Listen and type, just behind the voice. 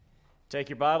Take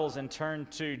your Bibles and turn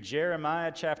to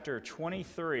Jeremiah chapter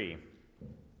 23.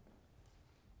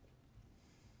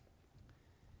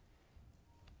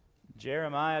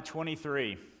 Jeremiah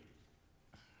 23.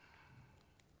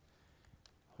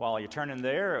 While you're turning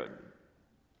there,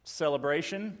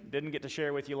 celebration, didn't get to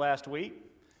share with you last week.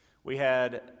 We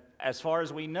had, as far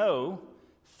as we know,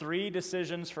 3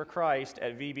 decisions for Christ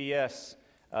at VBS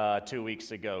 2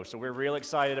 weeks ago. So we're real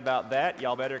excited about that.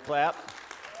 Y'all better clap.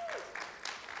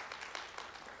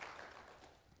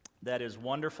 That is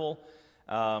wonderful.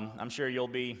 I'm sure you'll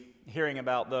be hearing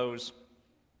about those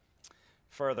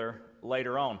further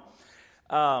later on.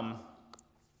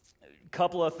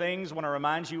 Couple of things I want to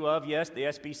remind you of. Yes, the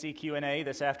SBC Q&A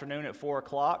this afternoon at 4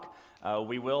 o'clock.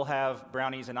 We will have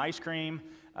brownies and ice cream.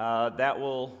 That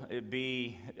will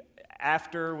be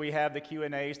after we have the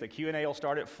Q&As. The Q&A will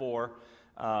start at 4.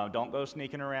 Don't go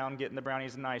sneaking around getting the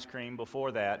brownies and ice cream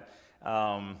before that.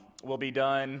 We'll be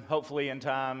done hopefully in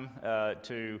time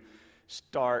to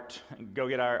go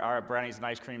get our brownies and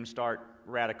ice cream, start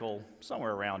Radical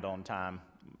somewhere around on time.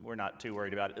 We're not too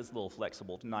worried about it. It's a little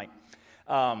flexible tonight.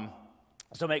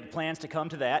 So make plans to come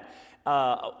to that.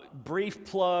 Brief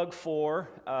plug for,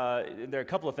 there are a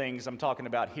couple of things I'm talking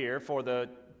about here for the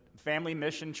family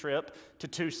mission trip to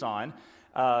Tucson.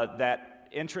 That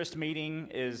interest meeting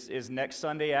is next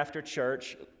Sunday after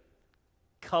church.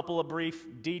 Couple of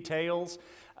brief details.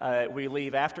 We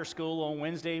leave after school on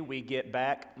Wednesday. We get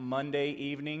back Monday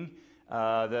evening,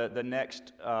 the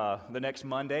next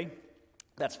Monday.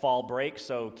 That's fall break,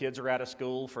 so kids are out of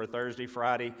school for Thursday,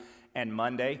 Friday, and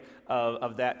Monday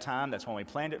of that time. That's when we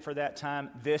planned it for that time.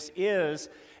 This is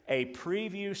a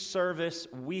preview service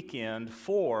weekend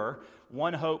for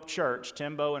One Hope Church,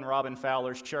 Timbo and Robin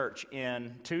Fowler's church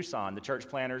in Tucson, the church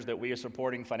planners that we are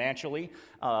supporting financially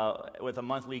with a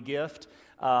monthly gift.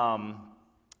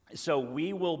 So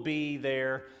we will be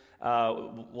there.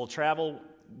 We'll travel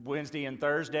Wednesday and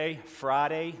Thursday.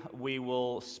 Friday, we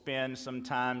will spend some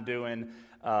time doing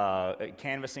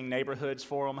canvassing neighborhoods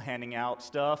for them, handing out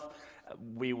stuff.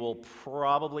 We will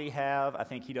probably have, I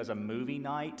think he does a movie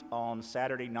night on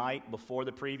Saturday night before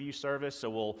the preview service, so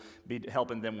we'll be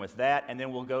helping them with that, and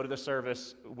then we'll go to the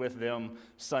service with them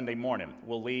Sunday morning.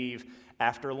 We'll leave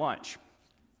after lunch.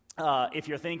 If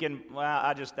you're thinking,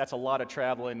 well, that's a lot of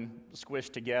traveling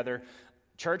squished together,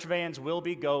 church vans will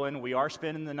be going. We are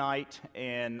spending the night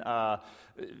in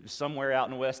somewhere out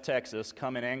in West Texas,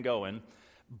 coming and going.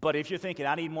 But if you're thinking,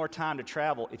 I need more time to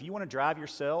travel, if you want to drive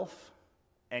yourself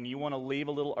and you want to leave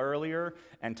a little earlier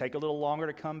and take a little longer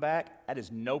to come back, that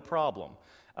is no problem.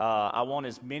 I want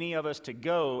as many of us to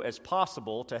go as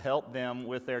possible to help them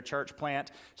with their church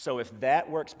plant. So if that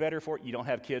works better for you, don't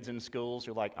have kids in schools,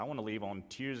 you're like, I want to leave on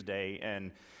Tuesday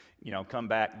and come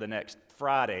back the next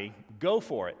Friday, go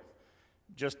for it.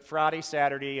 Just Friday,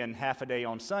 Saturday, and half a day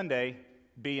on Sunday,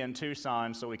 be in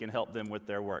Tucson so we can help them with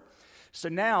their work. So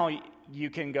now you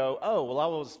can go, oh,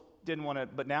 well, didn't want to,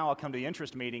 but now I'll come to the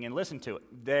interest meeting and listen to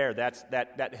it.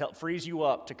 That frees you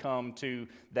up to come to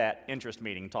that interest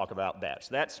meeting and talk about that. So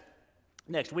that's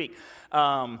next week.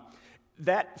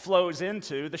 That flows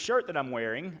into the shirt that I'm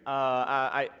wearing.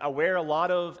 I wear a lot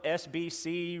of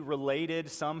SBC-related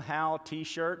somehow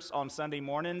T-shirts on Sunday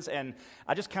mornings, and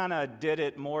I just kind of did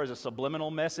it more as a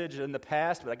subliminal message in the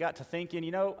past, but I got to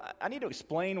thinking, I need to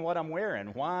explain what I'm wearing,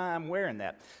 why I'm wearing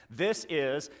that. This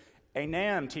is a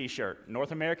NAM T-shirt,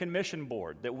 North American Mission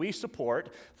Board, that we support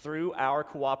through our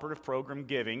cooperative program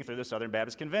giving through the Southern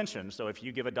Baptist Convention. So if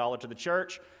you give $1 to the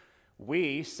church,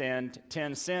 we send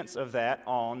 10 cents of that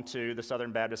on to the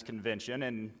Southern Baptist Convention,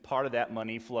 and part of that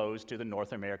money flows to the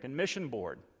North American Mission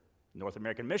Board. North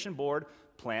American Mission Board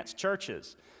plants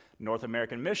churches. North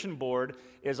American Mission Board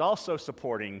is also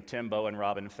supporting Timbo and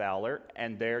Robin Fowler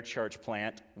and their church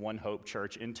plant, One Hope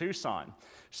Church in Tucson.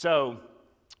 So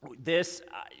this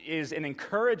is an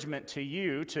encouragement to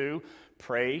you to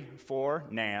pray for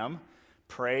NAM,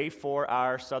 pray for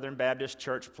our Southern Baptist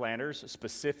church planters,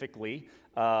 specifically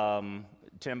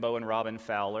Timbo and Robin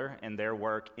Fowler and their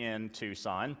work in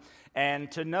Tucson,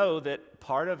 and to know that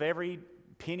part of every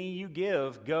penny you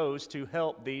give goes to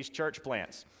help these church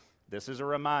plants. This is a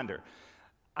reminder.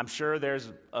 I'm sure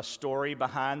there's a story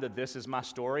behind that this is my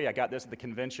story. I got this at the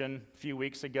convention a few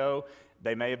weeks ago.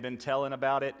 They may have been telling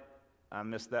about it. I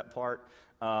missed that part,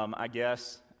 I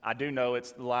guess. I do know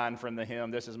it's the line from the hymn,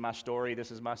 this is my story,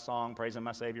 this is my song, praising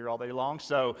my Savior all day long.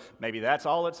 So maybe that's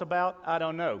all it's about. I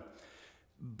don't know.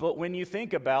 But when you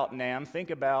think about NAM, think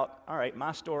about, all right,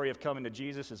 my story of coming to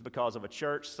Jesus is because of a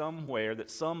church somewhere that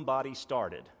somebody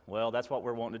started. Well, that's what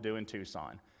we're wanting to do in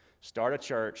Tucson. Start a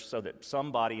church so that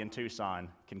somebody in Tucson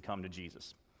can come to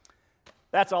Jesus.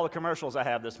 That's all the commercials I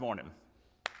have this morning.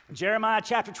 Jeremiah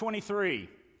chapter 23.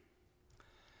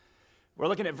 We're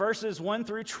looking at verses 1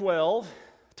 through 12.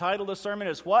 The title of the sermon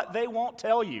is What They Won't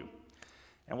Tell You.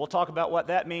 And we'll talk about what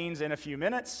that means in a few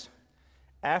minutes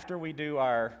after we do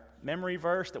our memory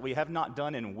verse that we have not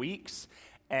done in weeks.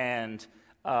 And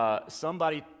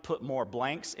somebody put more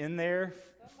blanks in there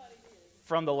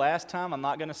from the last time. I'm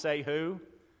not going to say who.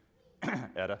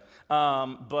 Etta.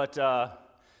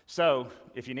 So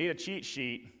if you need a cheat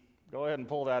sheet, go ahead and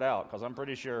pull that out, because I'm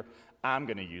pretty sure I'm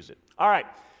going to use it. All right,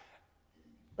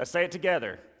 let's say it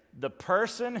together. The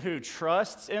person who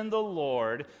trusts in the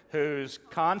Lord, whose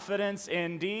confidence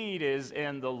indeed is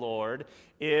in the Lord,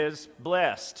 is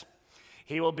blessed.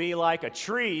 He will be like a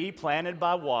tree planted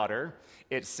by water.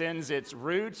 It sends its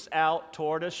roots out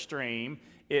toward a stream.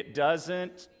 It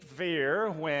doesn't fear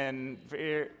when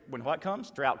what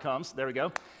comes? Drought comes. There we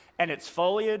go. And its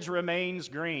foliage remains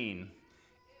green.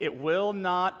 It will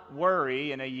not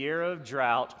worry in a year of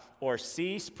drought or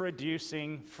cease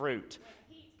producing fruit.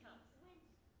 When heat comes.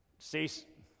 Cease,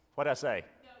 what did I say?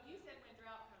 No, you said when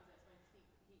drought comes, that's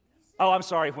when heat comes. Oh, I'm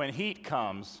sorry, when heat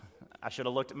comes. I should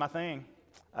have looked at my thing.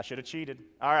 I should have cheated.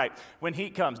 All right, when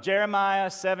heat comes. Jeremiah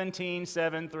 17,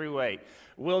 7 through 8.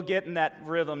 We'll get in that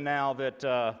rhythm now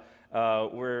that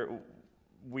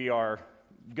we are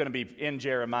going to be in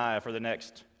Jeremiah for the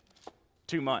next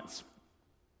 2 months.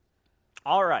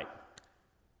 All right.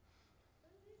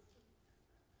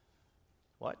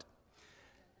 What?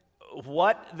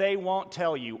 What they won't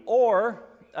tell you. Or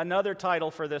another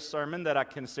title for this sermon that I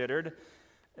considered,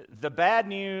 the bad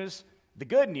news, the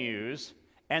good news,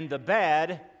 and the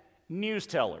bad news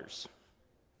tellers.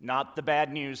 Not the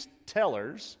bad news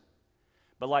tellers,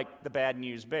 but like the bad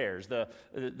news bears.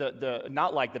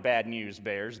 Not like the bad news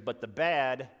bears, but the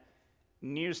bad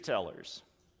news tellers.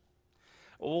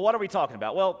 Well, what are we talking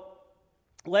about? Well,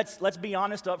 let's be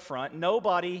honest up front.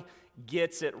 Nobody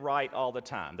gets it right all the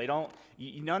time.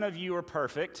 None of you are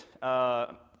perfect.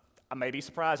 I may be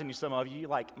surprising you, some of you.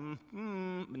 Like,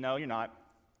 no, you're not.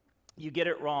 You get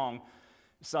it wrong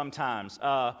sometimes.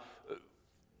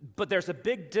 But there's a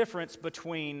big difference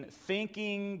between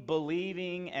thinking,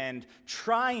 believing, and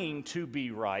trying to be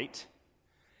right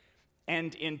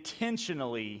and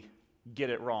intentionally get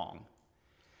it wrong.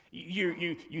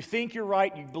 You think you're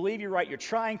right, you believe you're right, you're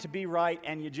trying to be right,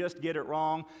 and you just get it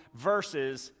wrong,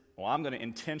 versus, well, I'm going to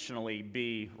intentionally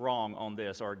be wrong on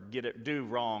this or do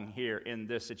wrong here in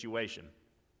this situation.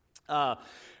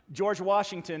 George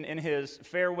Washington, in his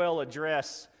farewell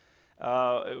address,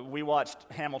 we watched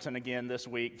Hamilton again this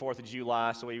week, 4th of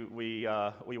July, so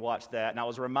we watched that, and I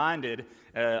was reminded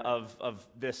of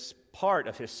this part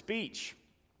of his speech.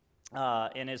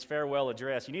 In his farewell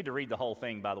address. You need to read the whole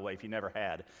thing, by the way, if you never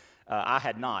had. I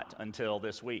had not until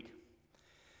this week.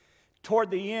 Toward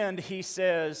the end, he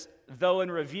says, though in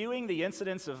reviewing the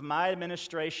incidents of my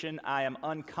administration, I am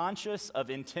unconscious of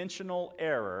intentional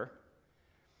error,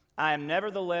 I am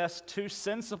nevertheless too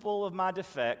sensible of my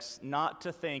defects not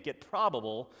to think it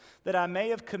probable that I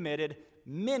may have committed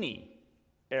many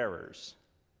errors.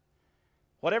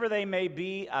 Whatever they may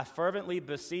be, I fervently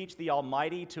beseech the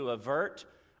Almighty to avert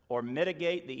or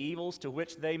mitigate the evils to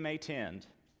which they may tend.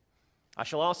 I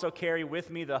shall also carry with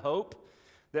me the hope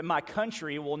that my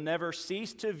country will never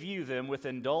cease to view them with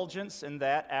indulgence, and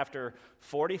that after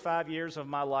 45 years of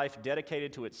my life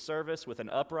dedicated to its service with an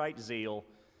upright zeal,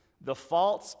 the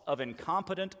faults of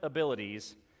incompetent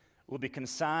abilities will be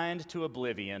consigned to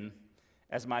oblivion,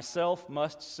 as myself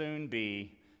must soon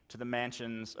be to the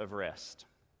mansions of rest.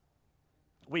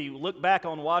 We look back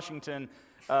on Washington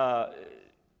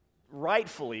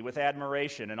rightfully with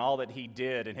admiration and all that he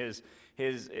did, and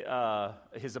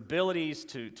his abilities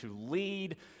to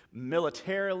lead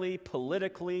militarily,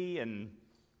 politically, and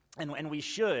we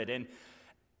should.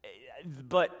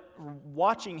 But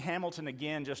watching Hamilton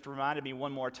again just reminded me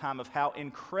one more time of how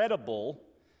incredible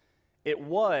it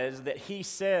was that he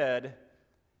said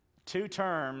 2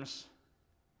 terms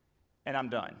and I'm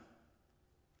done.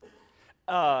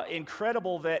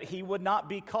 Incredible that he would not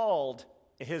be called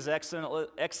His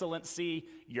Excellency,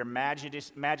 Your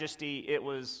Majesty. It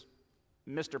was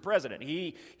Mr. President.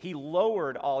 He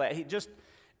lowered all that.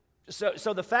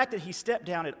 So the fact that he stepped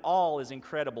down at all is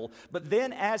incredible. But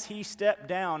then as he stepped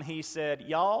down, he said,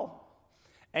 y'all,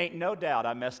 ain't no doubt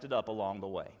I messed it up along the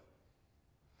way.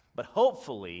 But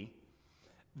hopefully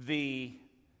the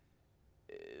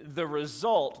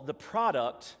result, the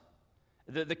product,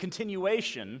 the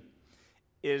continuation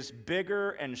is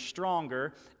bigger and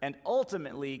stronger, and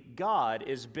ultimately God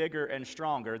is bigger and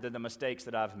stronger than the mistakes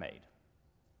that I've made.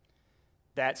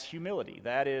 That's humility.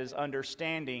 That is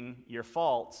understanding your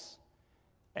faults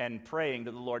and praying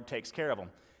that the Lord takes care of them.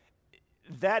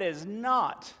 That is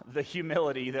not the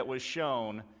humility that was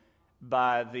shown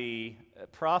by the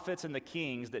prophets and the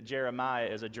kings that Jeremiah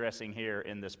is addressing here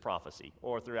in this prophecy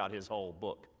or throughout his whole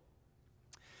book.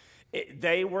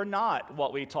 They were not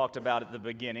what we talked about at the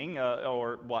beginning,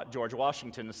 or what George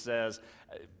Washington says,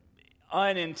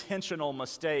 unintentional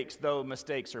mistakes, though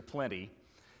mistakes are plenty.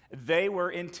 They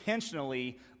were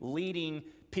intentionally leading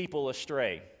people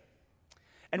astray.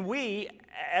 And we,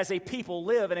 as a people,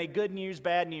 live in a good news,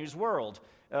 bad news world.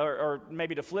 Or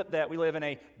maybe to flip that, we live in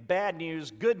a bad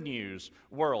news, good news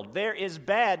world. There is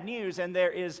bad news and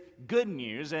there is good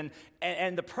news. And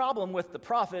the problem with the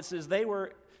prophets is they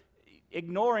were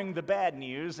ignoring the bad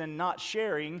news and not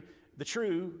sharing the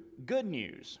true good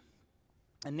news.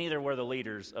 And neither were the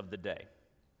leaders of the day.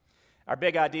 Our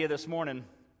big idea this morning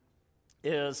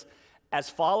is, as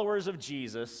followers of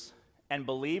Jesus and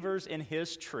believers in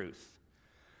his truth,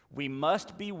 we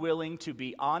must be willing to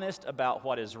be honest about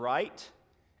what is right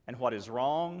and what is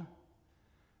wrong,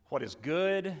 what is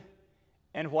good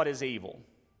and what is evil.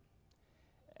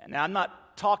 Now, I'm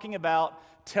not talking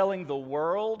about telling the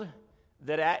world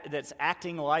that's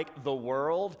acting like the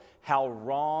world how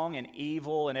wrong and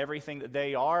evil and everything that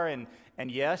they are. And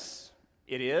yes,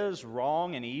 it is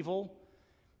wrong and evil.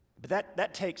 But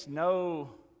that takes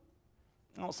no,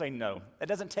 I won't say no. It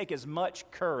doesn't take as much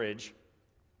courage,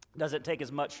 doesn't take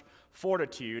as much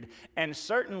fortitude, and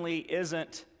certainly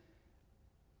isn't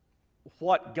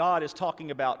what God is talking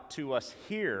about to us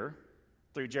here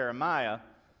through Jeremiah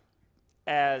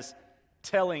as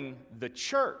telling the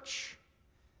church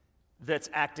that's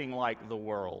acting like the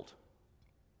world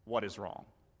what is wrong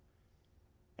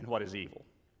and what is evil.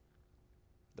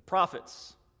 The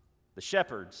prophets, the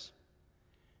shepherds,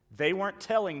 they weren't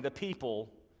telling the people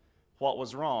what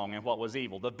was wrong and what was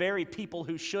evil. The very people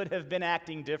who should have been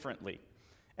acting differently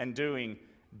and doing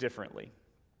differently.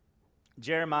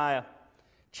 Jeremiah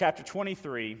chapter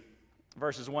 23,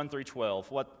 verses 1 through 12,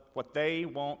 what they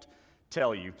won't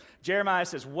tell you. Jeremiah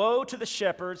says, "Woe to the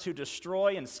shepherds who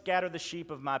destroy and scatter the sheep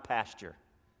of my pasture."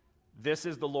 This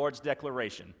is the Lord's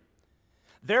declaration.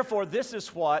 "Therefore, this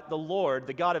is what the Lord,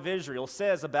 the God of Israel,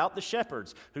 says about the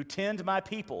shepherds who tend my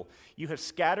people. You have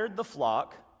scattered the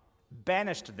flock,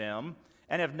 banished them,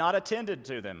 and have not attended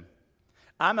to them.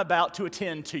 I'm about to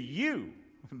attend to you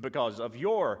because of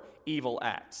your evil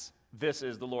acts. This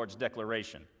is the Lord's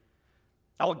declaration.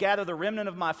 I will gather the remnant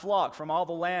of my flock from all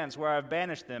the lands where I have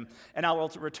banished them, and I will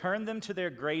return them to their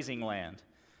grazing land.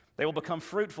 They will become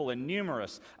fruitful and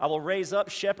numerous. I will raise up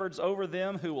shepherds over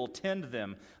them who will tend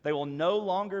them. They will no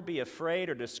longer be afraid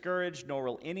or discouraged, nor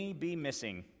will any be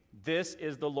missing. This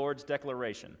is the Lord's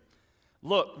declaration.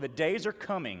 Look, the days are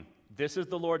coming. This is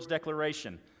the Lord's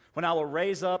declaration, when I will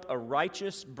raise up a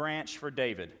righteous branch for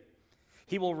David.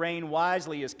 He will reign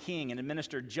wisely as king and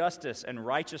administer justice and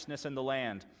righteousness in the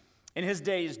land. In his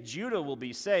days, Judah will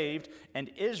be saved, and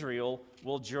Israel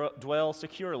will dwell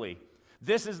securely.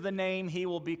 This is the name he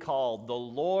will be called. The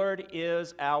Lord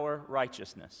is our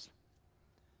righteousness.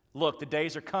 Look, the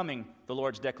days are coming, the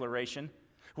Lord's declaration,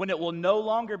 when it will no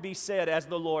longer be said, as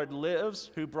the Lord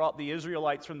lives, who brought the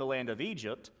Israelites from the land of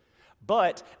Egypt,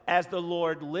 but as the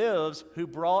Lord lives, who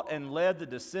brought and led the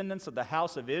descendants of the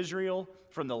house of Israel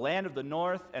from the land of the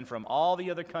north and from all the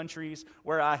other countries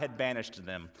where I had banished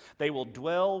them. They will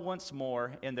dwell once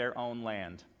more in their own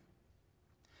land.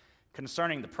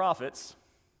 Concerning the prophets,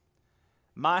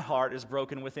 my heart is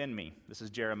broken within me. This is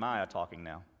Jeremiah talking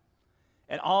now.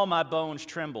 And all my bones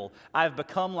tremble. I have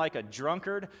become like a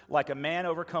drunkard, like a man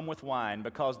overcome with wine,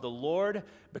 because the Lord,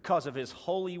 because of his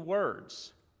holy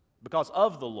words, because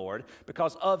of the Lord,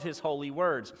 because of his holy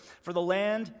words. For the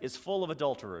land is full of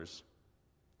adulterers.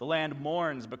 The land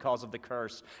mourns because of the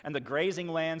curse, and the grazing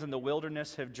lands in the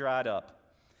wilderness have dried up.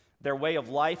 Their way of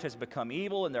life has become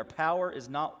evil, and their power is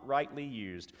not rightly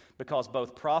used, because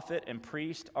both prophet and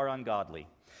priest are ungodly.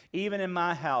 Even in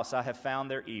my house I have found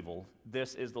their evil.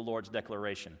 This is the Lord's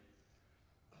declaration.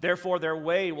 Therefore their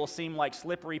way will seem like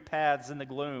slippery paths in the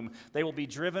gloom. They will be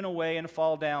driven away and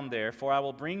fall down there, for I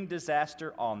will bring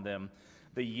disaster on them,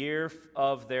 the year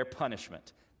of their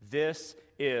punishment. This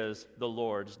is the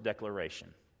Lord's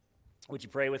declaration. Would you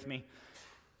pray with me?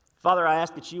 Father, I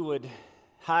ask that you would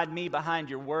hide me behind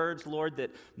your words, Lord,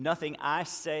 that nothing I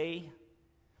say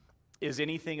is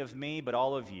anything of me, but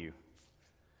all of you.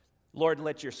 Lord,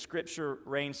 let your scripture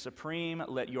reign supreme.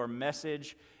 Let your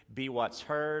message be what's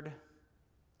heard.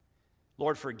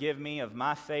 Lord, forgive me of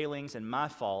my failings and my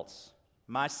faults,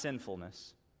 my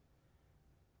sinfulness.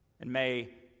 And may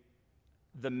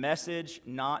the message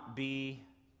not be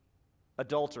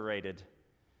adulterated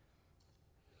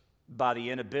by the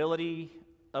inability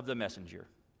of the messenger.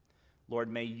 Lord,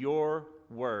 may your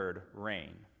word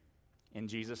reign. In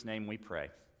Jesus' name we pray.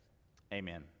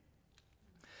 Amen.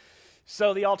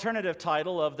 So the alternative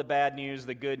title of the bad news,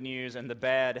 the good news, and the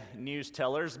bad news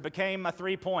tellers became my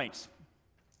 3 points.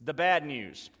 The bad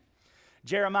news.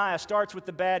 Jeremiah starts with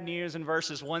the bad news in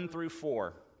verses 1 through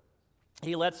 4.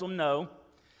 He lets them know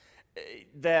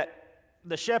that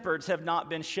the shepherds have not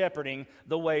been shepherding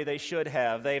the way they should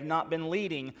have. They have not been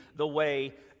leading the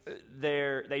way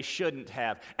they shouldn't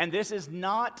have. And this is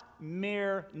not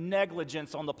mere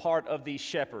negligence on the part of these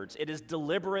shepherds. It is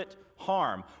deliberate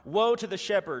harm. Woe to the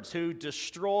shepherds who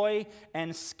destroy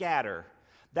and scatter.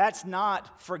 That's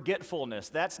not forgetfulness.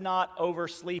 That's not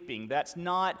oversleeping. That's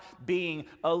not being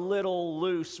a little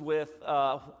loose with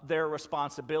their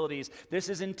responsibilities. This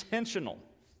is intentional.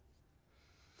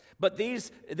 But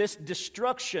this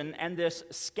destruction and this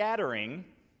scattering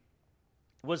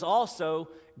was also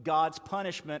God's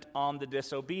punishment on the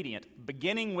disobedient,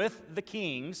 beginning with the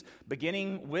kings,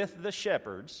 beginning with the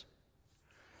shepherds,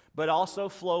 but also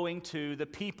flowing to the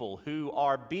people who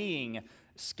are being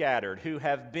scattered, who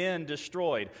have been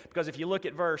destroyed. Because if you look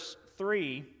at verse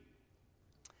 3,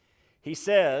 he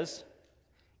says,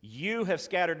 "You have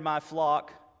scattered my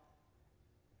flock."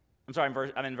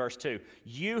 I'm in verse 2.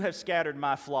 "You have scattered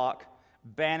my flock,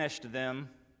 banished them,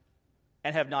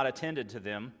 and have not attended to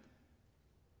them."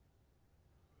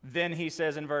 Then he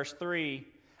says in verse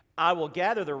 3, "I will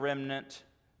gather the remnant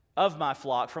of my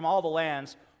flock from all the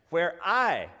lands where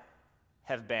I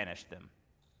have banished them."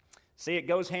 See, it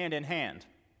goes hand in hand.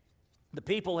 The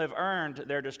people have earned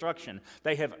their destruction.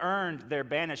 They have earned their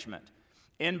banishment.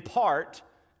 In part,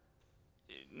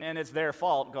 and it's their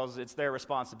fault because it's their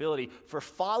responsibility for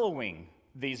following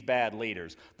these bad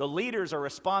leaders. The leaders are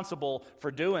responsible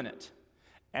for doing it,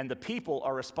 and the people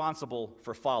are responsible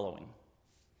for following.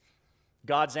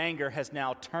 God's anger has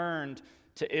now turned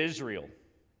to Israel.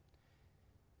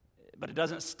 But it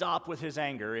doesn't stop with his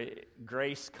anger.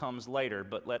 Grace comes later,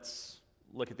 but let's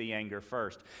look at the anger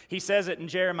first. He says it in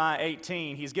Jeremiah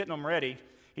 18. He's getting them ready.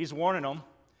 He's warning them.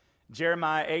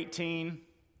 Jeremiah 18,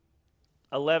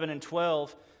 11 and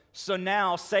 12. "So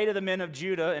now say to the men of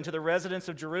Judah and to the residents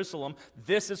of Jerusalem,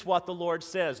 this is what the Lord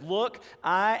says. Look,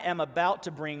 I am about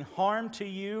to bring harm to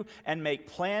you and make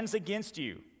plans against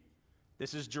you."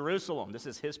 This is Jerusalem. This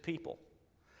is his people.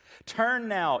 "Turn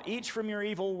now, each from your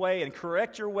evil way, and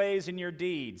correct your ways and your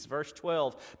deeds." Verse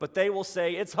 12. "But they will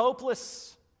say, it's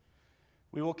hopeless.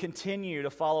 We will continue to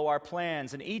follow our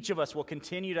plans, and each of us will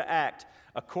continue to act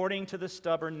according to the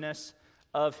stubbornness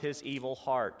of his evil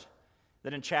heart."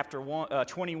 Then in chapter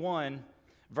 21,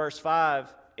 verse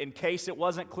 5, in case it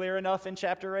wasn't clear enough in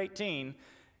chapter 18,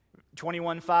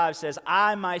 21:5 says,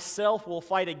 "I myself will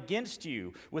fight against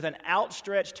you with an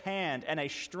outstretched hand and a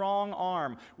strong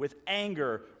arm, with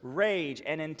anger, rage,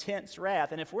 and intense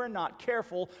wrath." And if we're not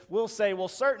careful, we'll say, well,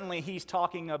 certainly he's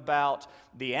talking about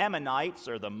the Ammonites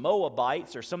or the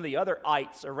Moabites or some of the other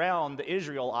ites around the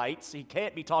Israelites. He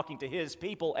can't be talking to his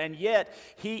people, and yet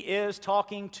he is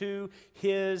talking to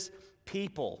his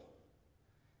people.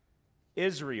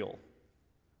 Israel,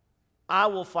 "I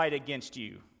will fight against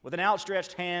you with an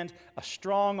outstretched hand, a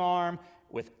strong arm,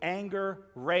 with anger,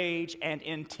 rage, and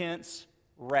intense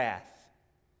wrath."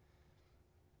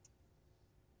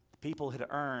 The people had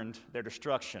earned their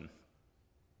destruction.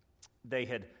 They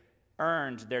had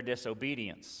earned their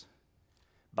disobedience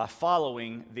by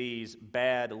following these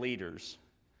bad leaders.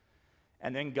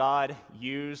 And then God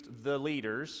used the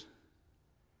leaders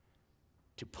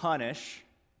to punish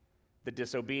the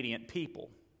disobedient people.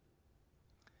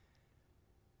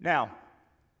 Now,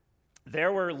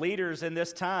 there were leaders in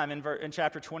this time, in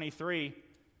chapter 23,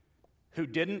 who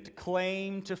didn't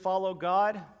claim to follow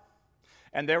God,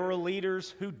 and there were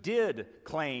leaders who did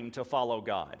claim to follow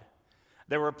God.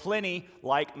 There were plenty,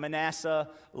 like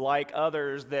Manasseh, like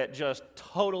others, that just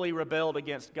totally rebelled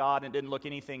against God and didn't look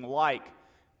anything like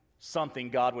something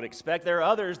God would expect. There are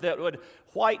others that would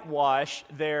whitewash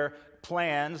their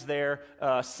plans, their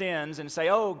sins, and say,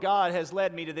 oh, God has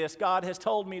led me to this. God has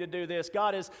told me to do this.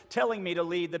 God is telling me to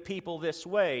lead the people this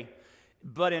way.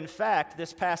 But in fact,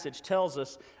 this passage tells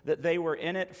us that they were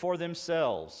in it for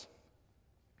themselves.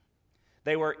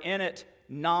 They were in it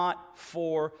not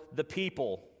for the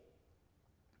people.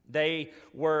 They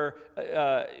were,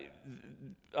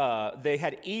 they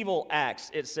had evil acts,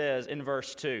 it says in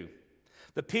verse 2.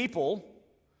 The people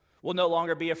will no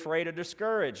longer be afraid or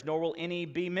discouraged, nor will any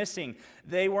be missing.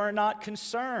 They were not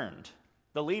concerned.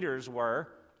 The leaders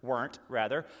weren't,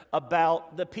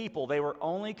 about the people. They were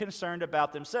only concerned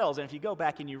about themselves. And if you go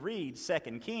back and you read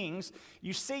 2 Kings,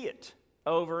 you see it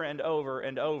over and over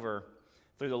and over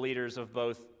through the leaders of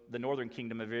both the northern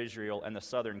kingdom of Israel and the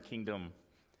southern kingdom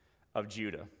of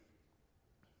Judah.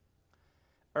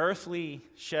 Earthly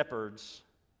shepherds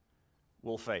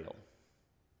will fail.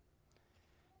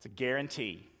 It's a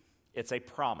guarantee. It's a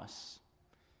promise.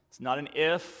 It's not an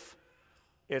if,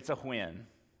 it's a when.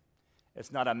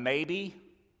 It's not a maybe,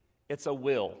 it's a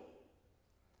will.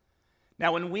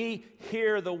 Now, when we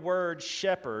hear the word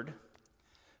shepherd,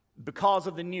 because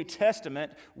of the New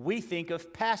Testament, we think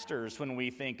of pastors when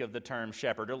we think of the term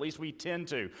shepherd, or at least we tend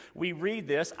to. We read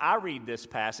this, I read this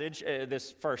passage,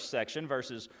 this first section,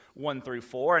 verses 1 through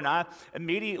 4, and I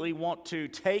immediately want to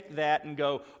take that and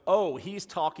go, oh, he's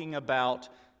talking about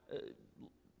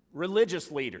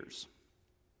religious leaders.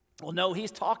 Well, no,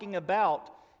 he's talking about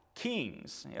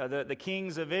kings, the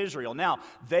kings of Israel. Now,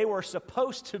 they were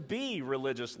supposed to be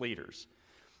religious leaders.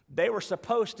 They were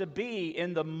supposed to be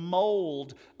in the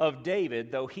mold of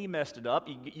David, though he messed it up.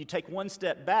 You take one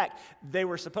step back, they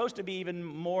were supposed to be even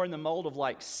more in the mold of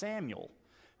like Samuel,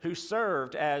 who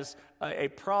served as a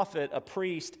prophet, a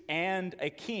priest, and a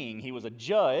king. He was a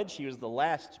judge. He was the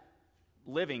last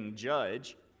living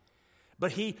judge.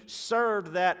 But he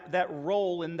served that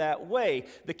role in that way.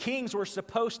 The kings were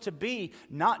supposed to be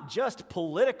not just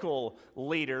political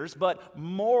leaders, but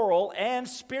moral and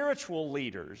spiritual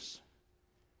leaders.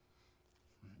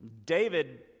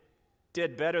 David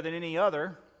did better than any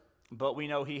other, but we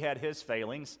know he had his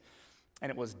failings, and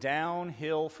it was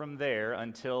downhill from there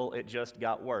until it just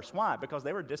got worse. Why? Because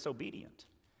they were disobedient.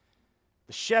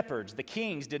 The shepherds, the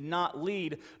kings, did not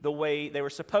lead the way they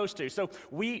were supposed to. So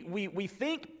we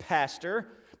think pastor,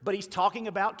 but he's talking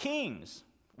about kings.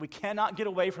 We cannot get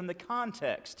away from the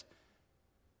context.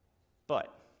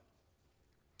 But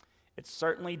it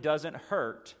certainly doesn't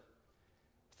hurt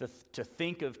to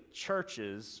think of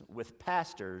churches with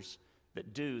pastors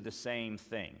that do the same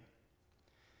thing.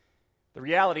 The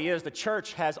reality is the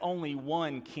church has only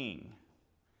one king,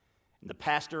 and the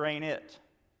pastor ain't it,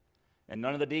 and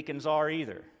none of the deacons are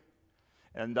either,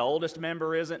 and the oldest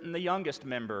member isn't, and the youngest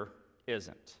member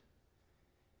isn't.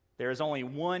 There is only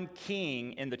one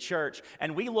king in the church,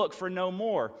 and we look for no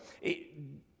more.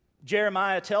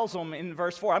 Jeremiah tells them in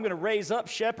verse 4, I'm going to raise up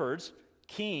shepherds,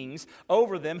 kings,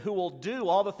 over them who will do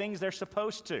all the things they're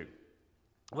supposed to.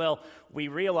 Well, we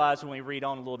realize when we read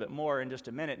on a little bit more in just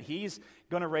a minute, he's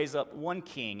going to raise up one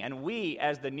king. And we,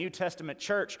 as the New Testament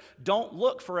church, don't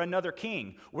look for another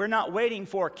king. We're not waiting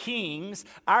for kings.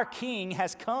 Our king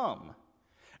has come.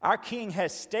 Our king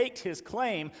has staked his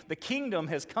claim. The kingdom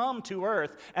has come to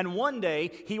earth, and one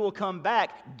day he will come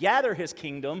back, gather his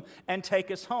kingdom, and take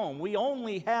us home. We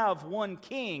only have one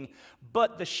king,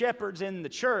 but the shepherds in the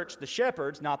church, the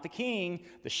shepherds, not the king,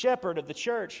 the shepherd of the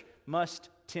church, must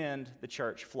tend the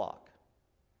church flock.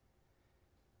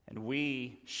 And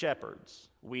we shepherds,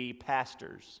 we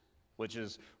pastors, which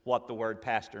is what the word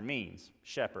pastor means,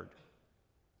 shepherd.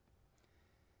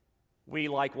 We,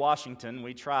 like Washington,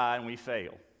 we try and we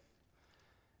fail.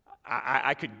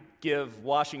 I could give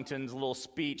Washington's little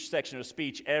section of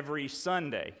speech every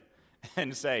Sunday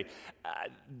and say,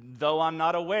 though I'm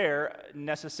not aware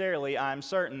necessarily, I'm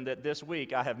certain that this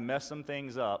week I have messed some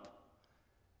things up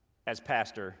as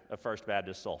pastor of First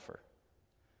Baptist Sulphur.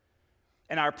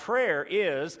 And our prayer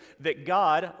is that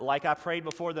God, like I prayed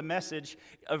before the message,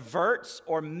 averts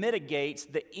or mitigates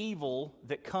the evil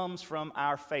that comes from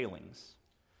our failings.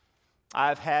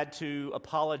 I've had to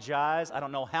apologize, I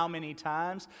don't know how many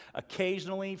times,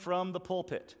 occasionally from the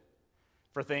pulpit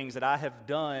for things that I have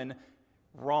done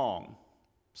wrong.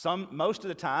 Most of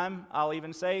the time, I'll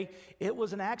even say, it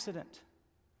was an accident.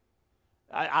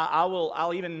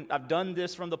 I've done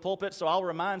this from the pulpit, so I'll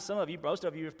remind some of you, most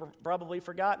of you have probably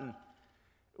forgotten.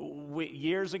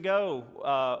 Years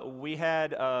ago, we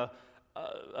had a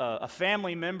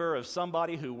family member of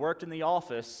somebody who worked in the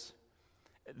office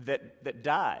that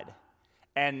died.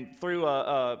 And through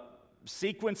a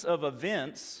sequence of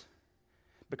events,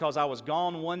 because I was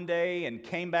gone one day and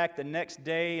came back the next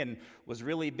day and was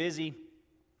really busy,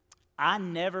 I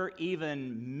never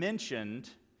even mentioned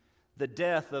the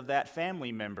death of that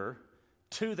family member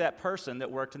to that person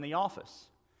that worked in the office.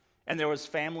 And there was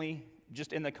family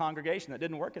just in the congregation that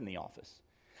didn't work in the office.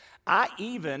 I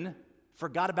even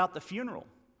forgot about the funeral.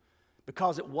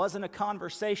 Because it wasn't a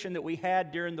conversation that we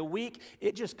had during the week,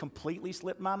 it just completely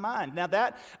slipped my mind. Now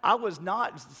that, I was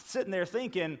not sitting there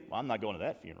thinking, well, I'm not going to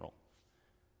that funeral.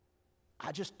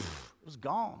 It was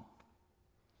gone.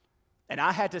 And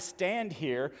I had to stand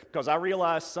here because I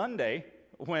realized Sunday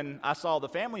when I saw the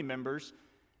family members,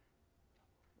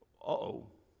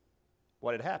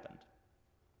 what had happened?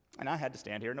 And I had to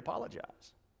stand here and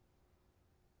apologize.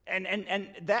 And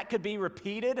that could be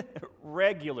repeated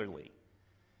regularly.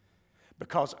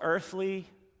 Because earthly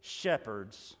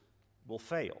shepherds will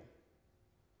fail.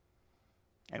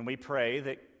 And we pray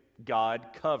that God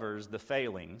covers the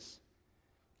failings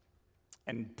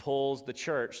and pulls the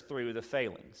church through the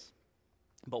failings.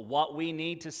 But what we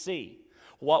need to see,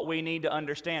 what we need to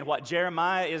understand, what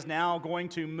Jeremiah is now going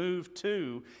to move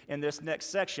to in this next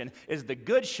section is the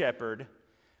Good Shepherd,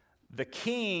 the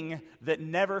King that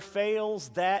never fails.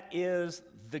 That is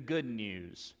the good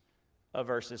news of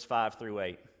verses 5 through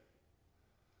 8.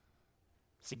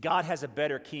 See, God has a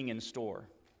better king in store.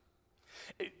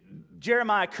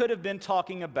 Jeremiah could have been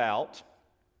talking about,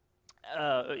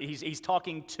 he's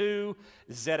talking to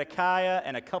Zedekiah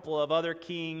and a couple of other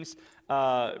kings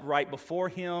right before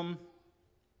him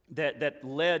that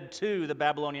led to the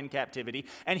Babylonian captivity.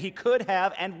 And he could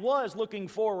have and was looking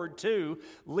forward to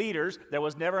leaders. There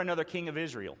was never another king of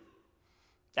Israel.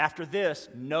 After this,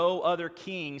 no other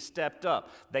king stepped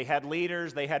up. They had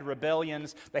leaders, they had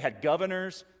rebellions, they had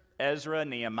governors. Ezra,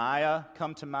 Nehemiah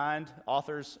come to mind,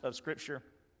 authors of Scripture.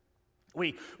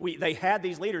 They had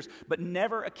these leaders, but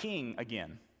never a king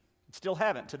again. Still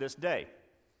haven't to this day.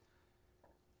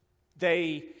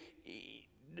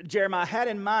 Jeremiah had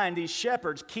in mind these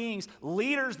shepherds, kings,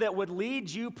 leaders that would lead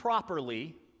you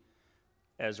properly,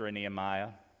 Ezra and Nehemiah.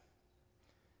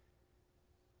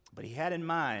 But he had in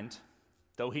mind,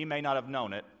 though he may not have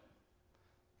known it,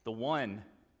 the one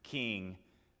king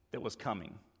that was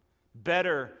coming.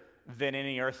 Better than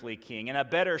any earthly king, and a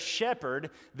better shepherd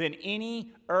than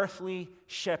any earthly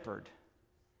shepherd.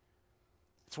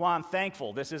 That's why I'm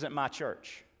thankful this isn't my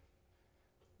church.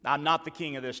 I'm not the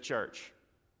king of this church.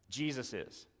 Jesus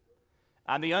is.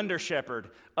 I'm the under shepherd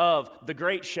of the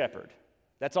great shepherd.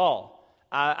 That's all.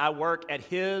 I work at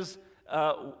his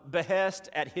behest,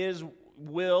 at his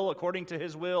will, according to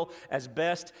his will, as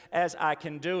best as I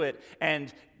can do it.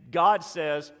 And God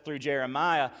says through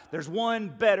Jeremiah, there's one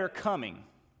better coming.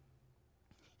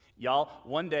 Y'all,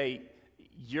 one day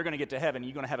you're going to get to heaven and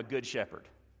you're going to have a good shepherd,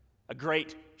 a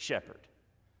great shepherd,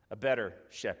 a better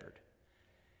shepherd.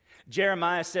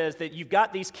 Jeremiah says that you've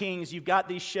got these kings, you've got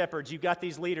these shepherds, you've got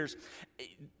these leaders.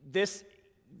 This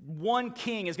one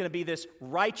king is going to be this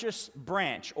righteous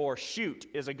branch, or shoot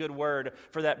is a good word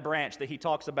for that branch that he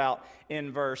talks about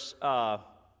in verse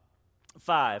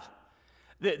 5.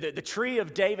 The tree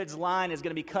of David's line is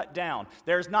going to be cut down.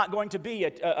 There's not going to be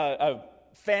a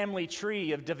family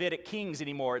tree of Davidic kings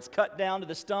anymore. It's cut down to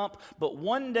the stump, but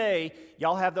one day,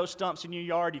 y'all have those stumps in your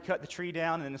yard, you cut the tree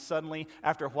down, and then suddenly,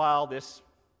 after a while, this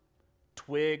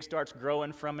twig starts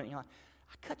growing from it, and you're like,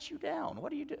 I cut you down,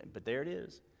 what are you doing? But there it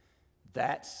is.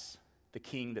 That's the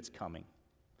king that's coming.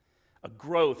 A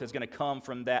growth is going to come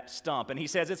from that stump, and he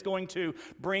says it's going to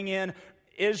bring in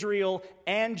Israel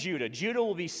and Judah. Judah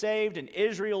will be saved and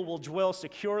Israel will dwell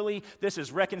securely. This is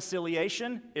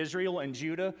reconciliation. Israel and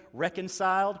Judah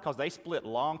reconciled because they split a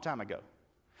long time ago.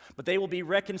 But they will be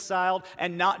reconciled,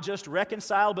 and not just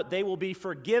reconciled, but they will be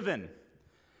forgiven.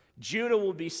 Judah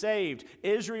will be saved.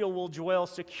 Israel will dwell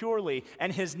securely,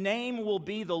 and his name will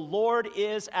be the Lord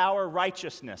is our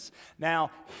righteousness.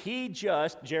 Now,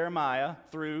 Jeremiah,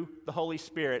 through the Holy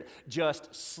Spirit,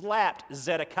 just slapped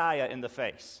Zedekiah in the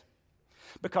face.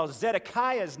 Because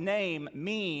Zedekiah's name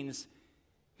means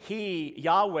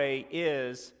Yahweh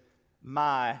is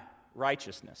my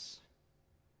righteousness.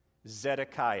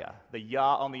 Zedekiah. The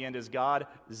Yah on the end is God.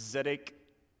 Zedek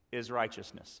is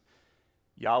righteousness.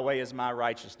 Yahweh is my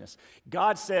righteousness.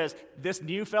 God says this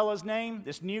new fellow's name,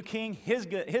 this new king,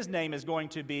 his name is going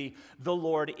to be the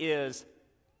Lord is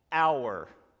our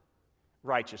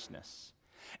righteousness.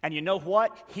 And you know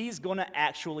what? He's going to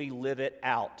actually live it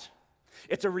out.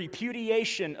 It's a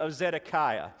repudiation of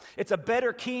Zedekiah. It's a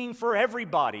better king for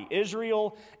everybody,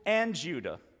 Israel and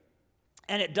Judah.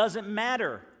 And it doesn't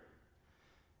matter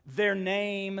their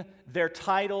name, their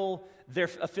title, their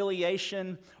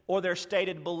affiliation, or their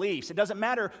stated beliefs. It doesn't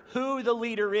matter who the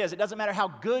leader is. It doesn't matter how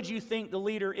good you think the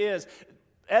leader is.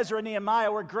 Ezra and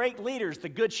Nehemiah were great leaders. The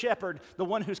good shepherd, the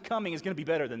one who's coming, is going to be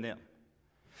better than them.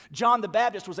 John the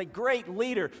Baptist was a great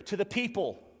leader to the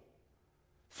people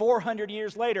 400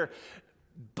 years later.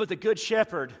 But the good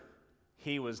shepherd,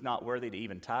 he was not worthy to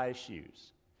even tie his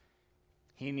shoes.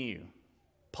 He knew.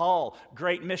 Paul,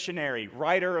 great missionary,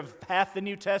 writer of half the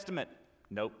New Testament.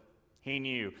 Nope. He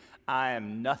knew, I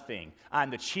am nothing. I'm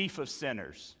the chief of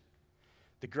sinners.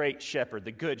 The great shepherd,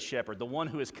 the good shepherd, the one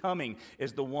who is coming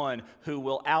is the one who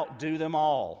will outdo them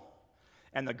all.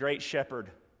 And the great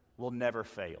shepherd will never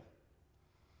fail.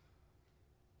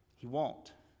 He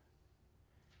won't.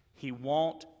 He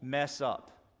won't mess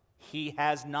up. He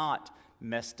has not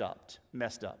messed up.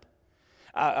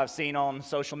 I've seen on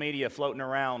social media floating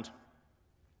around,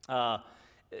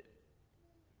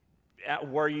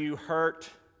 were you hurt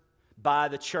by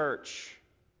the church?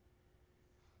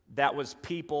 That was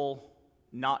people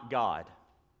not God.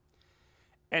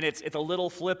 And it's a little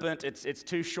flippant. It's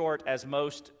too short, as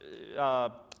most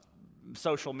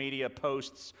social media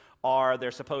posts are.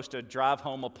 They're supposed to drive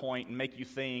home a point and make you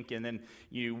think, and then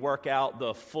you work out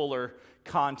the fuller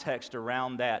context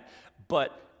around that.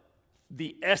 But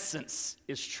the essence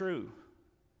is true.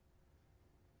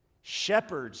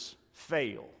 Shepherds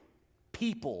fail.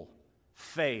 People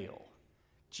fail.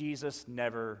 Jesus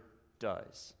never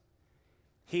does.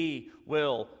 He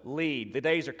will lead. The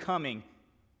days are coming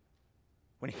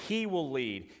when He will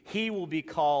lead. He will be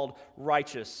called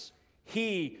righteous.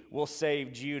 He will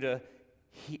save Judah.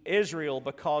 Israel,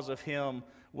 because of Him,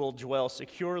 will dwell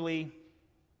securely.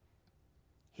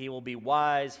 He will be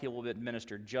wise. He will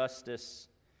administer justice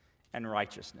and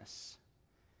righteousness.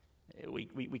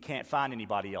 We can't find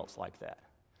anybody else like that.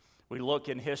 We look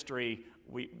in history,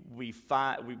 we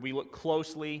look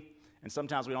closely, and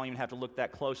sometimes we don't even have to look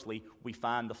that closely. We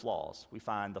find the flaws. We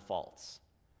find the faults.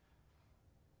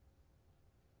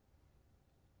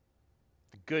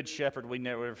 The good shepherd we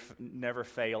never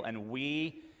fail, and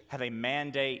we have a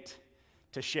mandate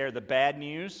to share the bad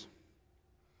news.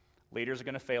 Leaders are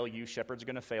going to fail you. Shepherds are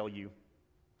going to fail you.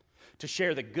 To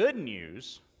share the good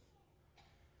news,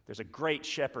 there's a great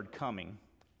shepherd coming.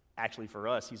 Actually, for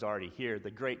us, He's already here.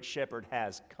 The great shepherd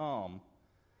has come.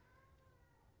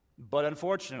 But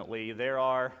unfortunately, there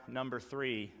are, number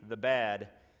 3, the bad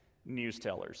news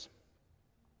tellers.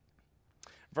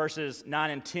 Verses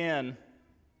 9 and 10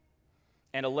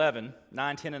 and 11,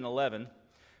 9, 10, and 11,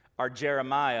 are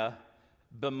Jeremiah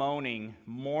bemoaning,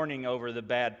 mourning over the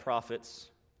bad prophets.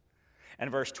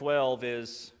 And verse 12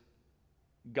 is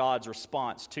God's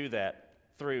response to that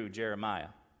through Jeremiah.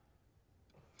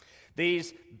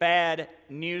 These bad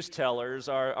news tellers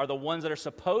are the ones that are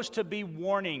supposed to be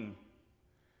warning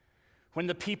when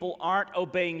the people aren't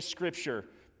obeying Scripture.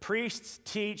 Priests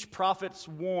teach, prophets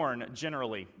warn,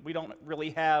 generally. We don't really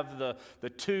have the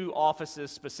 2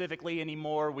 offices specifically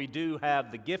anymore. We do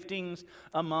have the giftings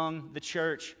among the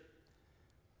church.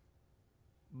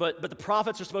 But the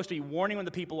prophets are supposed to be warning when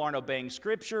the people aren't obeying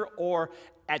Scripture, or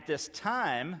at this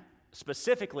time,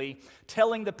 specifically,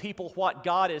 telling the people what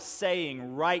God is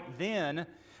saying right then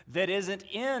that isn't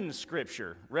in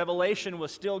Scripture. Revelation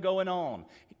was still going on.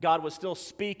 God was still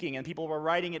speaking, and people were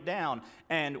writing it down.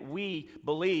 And I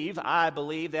believe,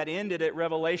 that ended at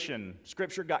Revelation.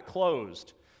 Scripture got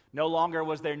closed. No longer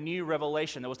was there new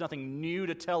revelation. There was nothing new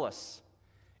to tell us.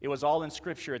 It was all in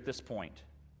Scripture at this point.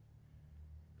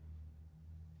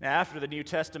 Now, after the New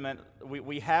Testament,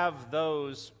 we have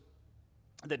those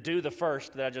that do the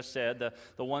first that I just said,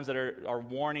 the ones that are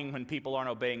warning when people aren't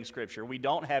obeying Scripture. We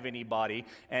don't have anybody,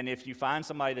 and if you find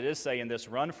somebody that is saying this,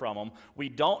 run from them. We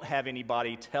don't have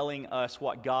anybody telling us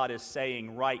what God is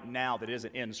saying right now that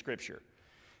isn't in Scripture.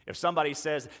 If somebody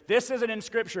says, this isn't in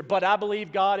Scripture, but I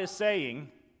believe God is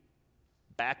saying,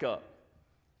 back up,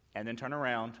 and then turn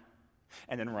around,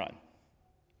 and then run.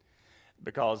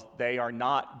 Because they are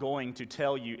not going to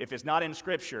tell you, if it's not in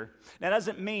Scripture, that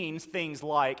doesn't mean things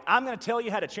like, I'm going to tell you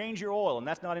how to change your oil, and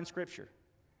that's not in Scripture.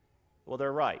 Well,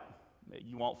 they're right.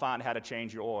 You won't find how to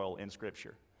change your oil in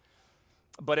Scripture.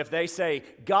 But if they say,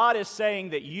 God is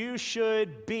saying that you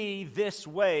should be this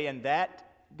way, and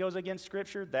that goes against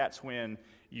Scripture, that's when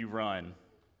you run.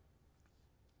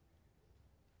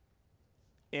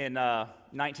 In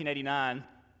 1989,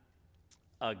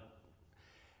 a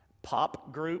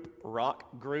pop group,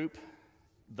 rock group,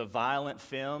 the Violent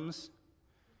Femmes.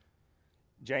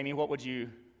 Jamie, what would you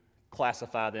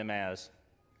classify them as?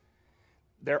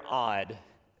 They're odd,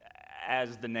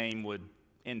 as the name would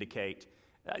indicate.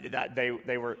 They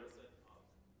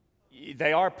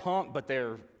are punk, but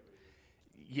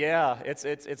it's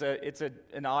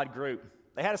an odd group.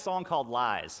 They had a song called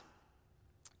Lies.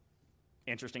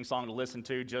 Interesting song to listen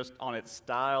to just on its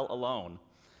style alone.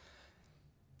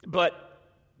 But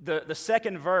the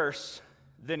second verse,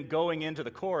 then going into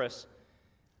the chorus,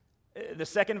 the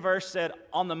second verse said,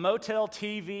 on the motel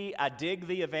TV, I dig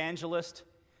the evangelist.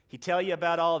 He tell you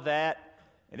about all that,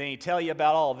 and then he tell you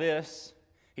about all this.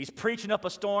 He's preaching up a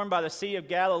storm by the Sea of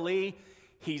Galilee.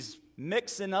 He's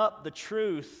mixing up the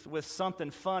truth with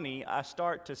something funny. I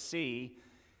start to see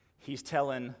he's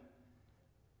telling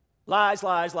lies,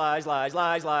 lies, lies, lies,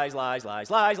 lies, lies, lies, lies,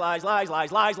 lies, lies, lies,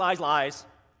 lies, lies, lies, lies.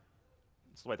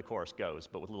 That's the way the chorus goes,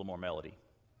 but with a little more melody.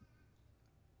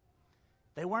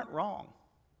 They weren't wrong.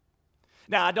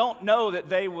 Now, I don't know that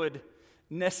they would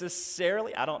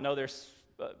necessarily, I don't know their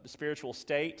spiritual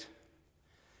state.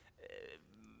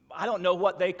 I don't know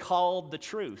what they called the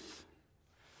truth.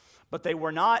 But they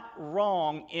were not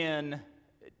wrong in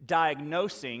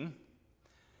diagnosing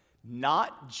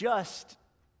not just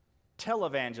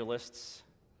televangelists,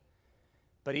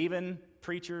 But even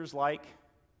preachers like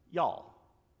y'all.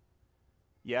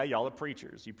 Yeah, y'all are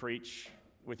preachers. You preach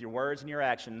with your words and your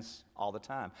actions all the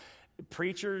time.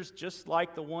 Preachers just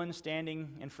like the one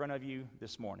standing in front of you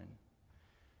this morning.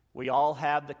 We all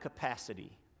have the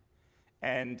capacity,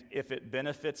 and if it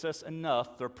benefits us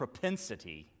enough, the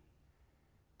propensity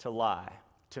to lie,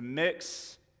 to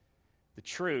mix the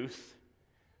truth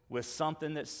with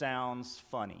something that sounds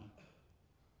funny.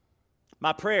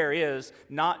 My prayer is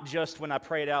not just when I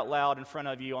pray it out loud in front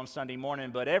of you on Sunday morning,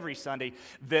 but every Sunday,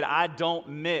 that I don't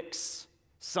mix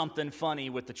something funny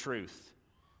with the truth.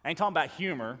 I ain't talking about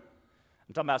humor.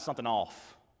 I'm talking about something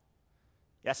off.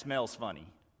 That smells funny.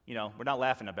 You know, we're not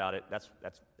laughing about it. That's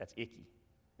icky.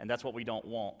 And that's what we don't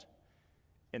want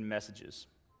in messages.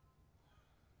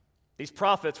 These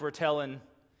prophets were telling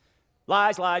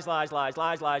lies, lies, lies, lies,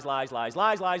 lies, lies, lies, lies,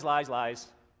 lies, lies, lies, lies,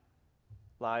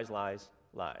 lies, lies,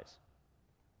 lies.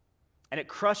 And it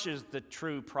crushes the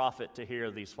true prophet to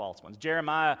hear these false ones.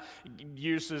 Jeremiah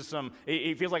uses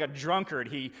he feels like a drunkard.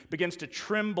 He begins to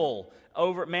tremble,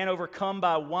 overcome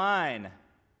by wine.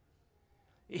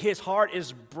 His heart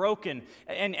is broken.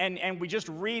 And we just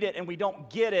read it and we don't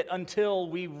get it until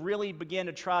we really begin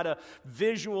to try to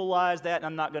visualize that. And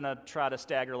I'm not going to try to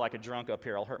stagger like a drunk up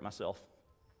here. I'll hurt myself.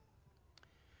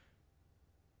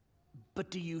 But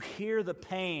do you hear the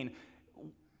pain?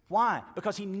 Why?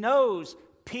 Because he knows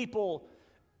people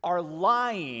are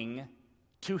lying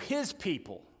to his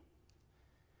people.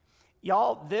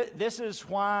 Y'all, this is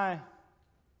why,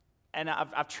 and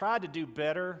I've tried to do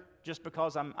better just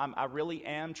because I really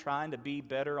am trying to be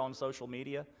better on social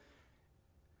media.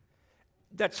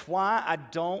 That's why I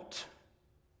don't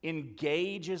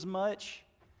engage as much.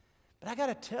 But I got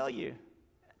to tell you,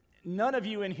 none of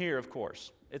you in here, of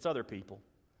course, it's other people.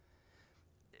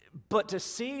 But to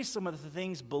see some of the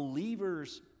things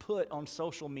believers put on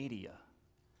social media,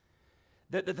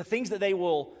 the things that they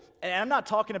will, and I'm not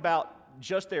talking about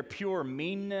just their pure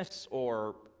meanness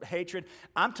or hatred,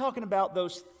 I'm talking about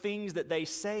those things that they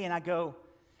say, and I go,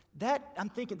 I'm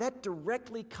thinking that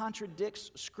directly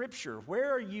contradicts Scripture. What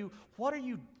are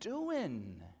you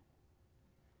doing?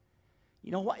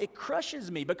 You know what? It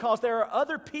crushes me because there are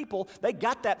other people, they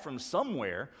got that from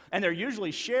somewhere, and they're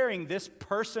usually sharing this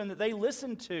person that they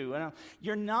listen to. And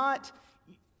you're not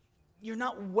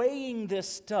weighing this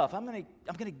stuff. I'm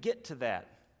gonna get to that.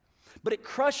 But it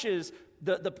crushes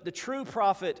the true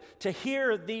prophet to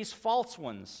hear these false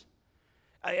ones.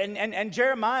 And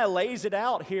Jeremiah lays it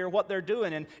out here, what they're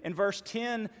doing. In verse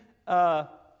 10,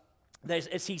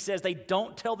 as he says, they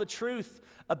don't tell the truth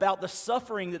about the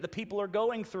suffering that the people are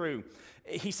going through.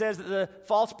 He says that the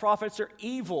false prophets are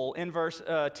evil in verse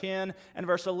 10 and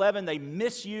verse 11. They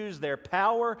misuse their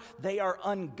power. They are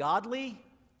ungodly.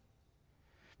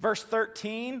 Verse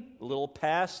 13, a little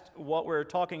past what we're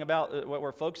talking about, what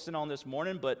we're focusing on this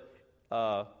morning, but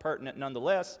pertinent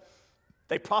nonetheless.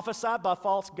 They prophesy by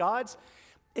false gods.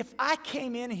 If I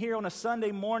came in here on a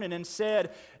Sunday morning and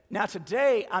said, now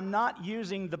today I'm not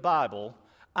using the Bible,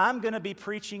 I'm going to be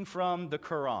preaching from the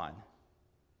Quran,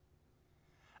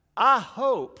 I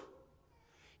hope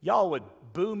y'all would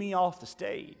boo me off the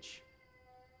stage.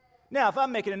 Now, if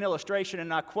I'm making an illustration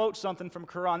and I quote something from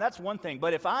Quran, that's one thing.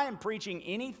 But if I am preaching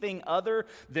anything other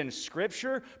than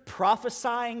Scripture,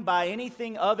 prophesying by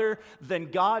anything other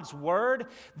than God's Word,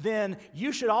 then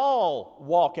you should all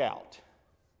walk out.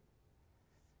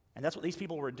 And that's what these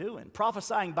people were doing,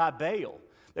 prophesying by Baal.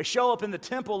 They show up in the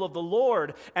temple of the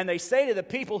Lord and they say to the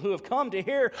people who have come to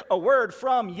hear a word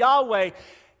from Yahweh,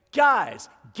 guys,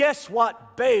 guess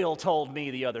what Baal told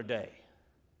me the other day?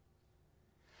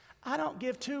 I don't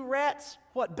give two rats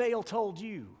what Baal told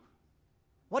you.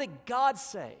 What did God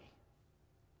say?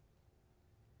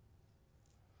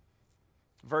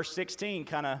 Verse 16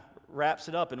 kind of wraps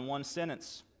it up in one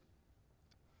sentence.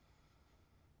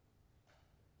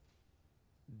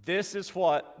 This is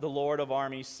what the Lord of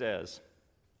armies says.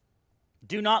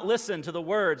 Do not listen to the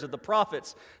words of the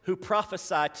prophets who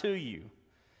prophesy to you.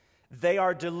 They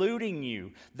are deluding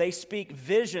you. They speak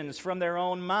visions from their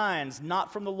own minds,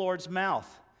 not from the Lord's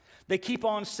mouth. They keep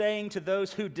on saying to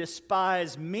those who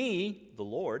despise me, the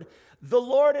Lord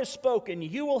has spoken,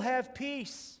 you will have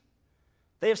peace.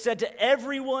 They have said to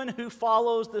everyone who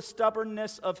follows the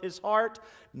stubbornness of his heart,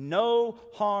 no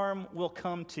harm will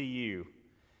come to you.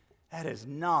 That is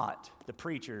not the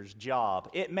preacher's job.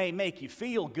 It may make you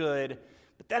feel good,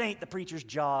 but that ain't the preacher's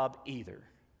job either.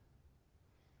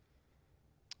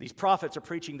 These prophets are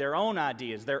preaching their own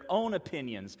ideas, their own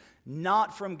opinions,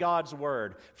 not from God's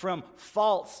word, from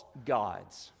false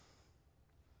gods.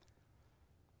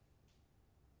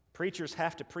 Preachers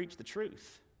have to preach the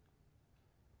truth.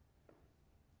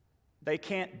 They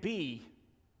can't be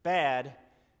bad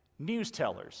news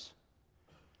tellers.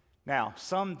 Now,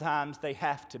 sometimes they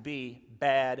have to be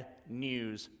bad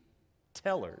news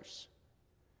tellers,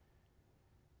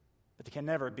 but they can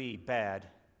never be bad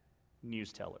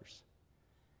news tellers.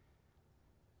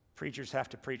 Preachers have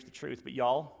to preach the truth, but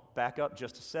y'all, back up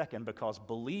just a second, because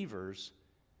believers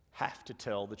have to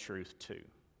tell the truth too.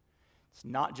 It's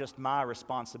not just my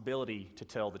responsibility to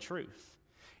tell the truth.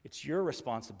 It's your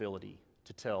responsibility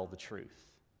to tell the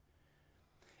truth.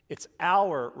 It's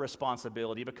our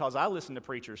responsibility, because I listen to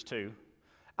preachers too.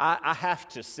 I have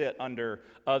to sit under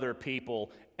other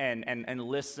people and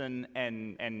listen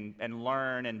and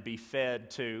learn and be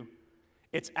fed too.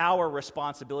 It's our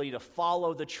responsibility to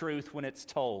follow the truth when it's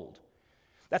told.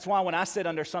 That's why when I sit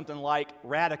under something like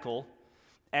Radical,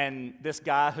 and this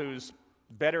guy who's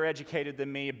better educated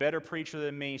than me, a better preacher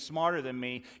than me, smarter than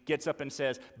me, gets up and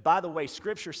says, by the way,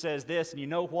 Scripture says this, and you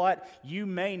know what? You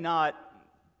may not,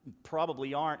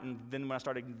 probably aren't, and then when I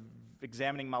started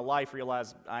examining my life,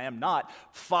 realized I am not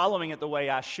following it the way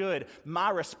I should.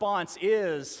 My response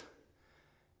is,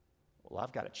 well,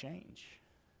 I've got to change.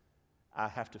 I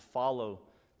have to follow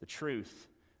the truth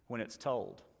when it's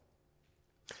told.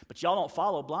 But y'all don't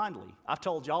follow blindly. I've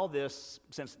told y'all this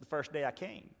since the first day I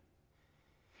came.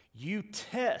 You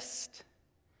test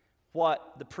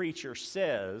what the preacher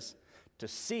says to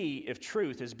see if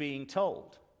truth is being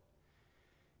told.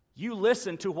 You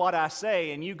listen to what I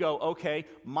say and you go, okay,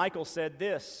 Michael said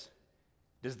this.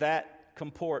 Does that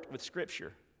comport with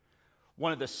Scripture?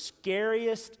 One of the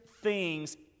scariest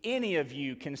things any of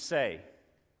you can say,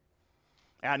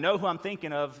 and I know who I'm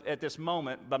thinking of at this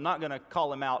moment, but I'm not going to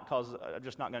call him out because I'm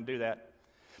just not going to do that.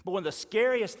 But one of the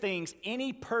scariest things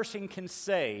any person can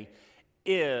say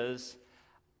is,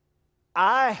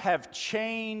 I have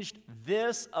changed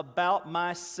this about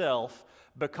myself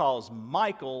because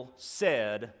Michael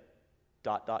said ...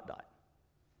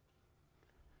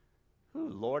 Ooh,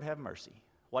 Lord have mercy.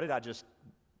 What did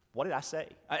I say?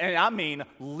 And I mean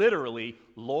literally,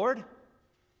 Lord,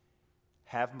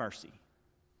 have mercy.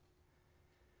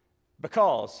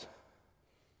 Because,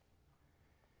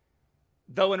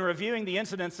 though in reviewing the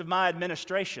incidents of my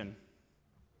administration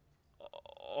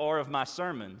or of my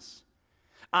sermons,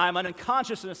 I am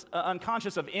unconscious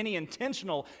of any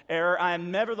intentional error, I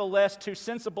am nevertheless too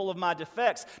sensible of my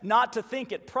defects not to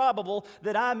think it probable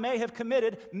that I may have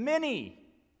committed many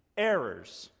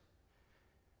errors.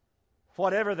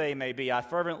 Whatever they may be, I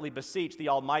fervently beseech the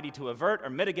Almighty to avert or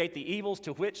mitigate the evils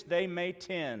to which they may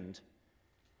tend.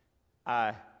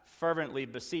 I fervently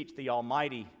beseech the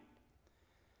Almighty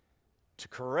to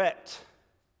correct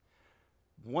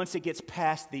once it gets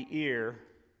past the ear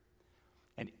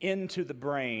and into the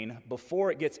brain,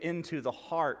 before it gets into the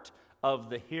heart of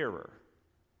the hearer,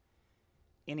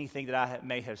 anything that I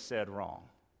may have said wrong.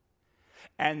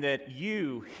 And that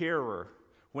you, hearer,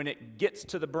 when it gets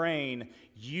to the brain,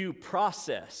 you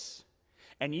process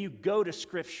and you go to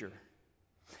Scripture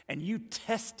and you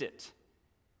test it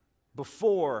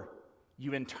before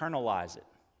you internalize it.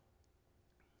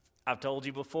 I've told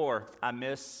you before, I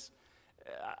miss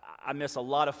a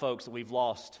lot of folks that we've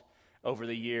lost over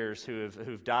the years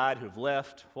who've died, who've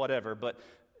left, whatever. But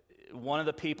one of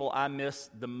the people I miss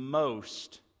the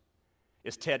most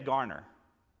is Ted Garner,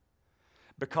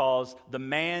 because the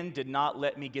man did not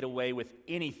let me get away with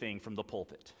anything from the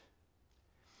pulpit.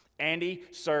 Andy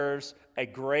serves a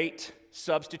great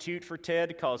substitute for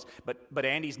Ted, but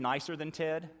Andy's nicer than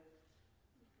Ted.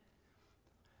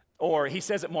 Or he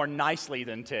says it more nicely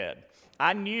than Ted.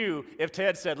 I knew if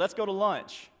Ted said, let's go to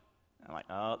lunch, I'm like,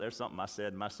 oh, there's something I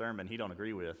said in my sermon he don't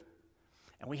agree with.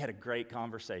 And we had a great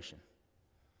conversation.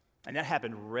 And that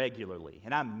happened regularly,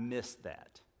 and I missed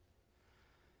that.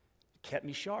 It kept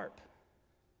me sharp.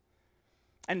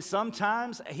 And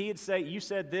sometimes he'd say, you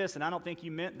said this, and I don't think you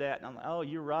meant that. And I'm like, oh,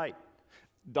 you're right.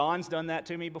 Don's done that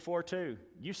to me before too.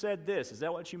 You said this. Is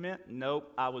that what you meant?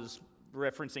 Nope, I was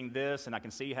referencing this, and I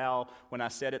can see how when I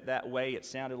said it that way, it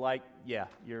sounded like, yeah,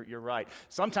 you're right.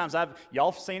 Sometimes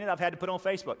y'all seen it, I've had to put on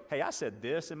Facebook, hey, I said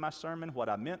this in my sermon. What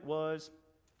I meant was,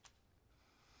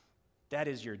 that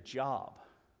is your job,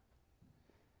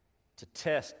 to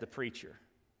test the preacher.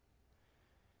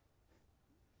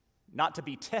 Not to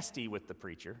be testy with the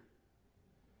preacher.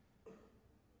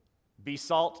 Be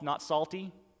salt, not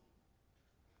salty.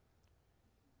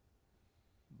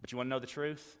 But you want to know the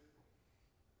truth?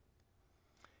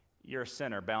 You're a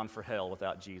sinner bound for hell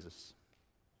without Jesus.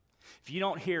 If you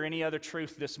don't hear any other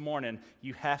truth this morning,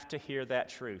 you have to hear that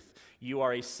truth. You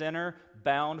are a sinner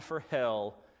bound for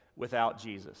hell without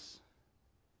Jesus.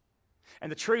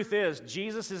 And the truth is,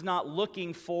 Jesus is not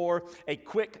looking for a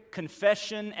quick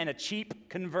confession and a cheap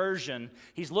conversion.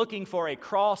 He's looking for a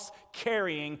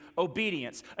cross-carrying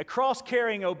obedience. A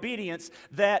cross-carrying obedience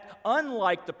that,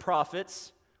 unlike the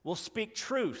prophets, will speak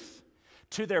truth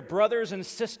to their brothers and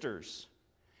sisters.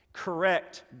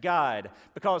 Correct, guide.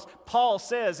 Because Paul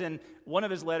says in one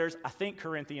of his letters, I think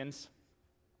Corinthians,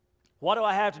 what do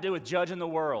I have to do with judging the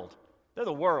world? They're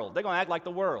the world. They're going to act like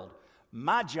the world.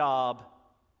 My job,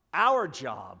 our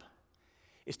job,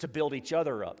 is to build each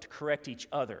other up, to correct each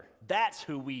other. That's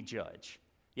who we judge.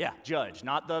 Yeah, judge.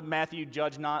 Not the Matthew,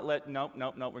 judge not, let, nope.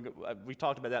 We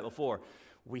talked about that before.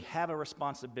 We have a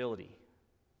responsibility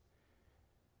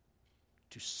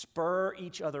to spur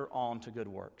each other on to good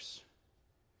works.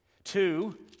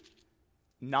 To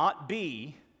not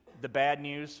be the bad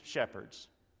news shepherds.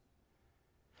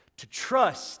 To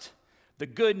trust the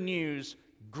good news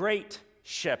great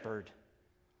shepherd.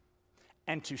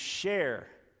 And to share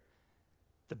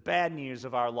the bad news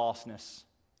of our lostness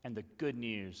and the good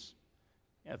news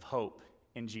of hope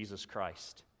in Jesus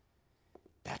Christ.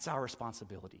 That's our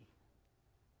responsibility.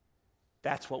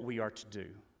 That's what we are to do.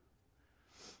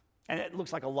 And it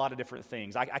looks like a lot of different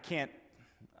things. I can't,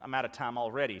 I'm out of time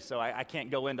already, so I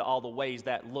can't go into all the ways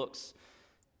that looks.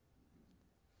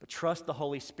 But trust the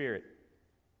Holy Spirit.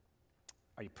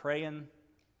 Are you praying?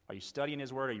 Are you studying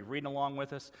His Word? Are you reading along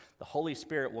with us? The Holy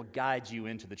Spirit will guide you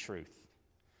into the truth.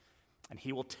 And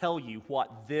He will tell you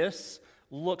what this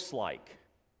looks like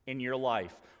in your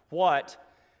life. What,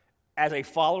 as a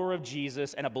follower of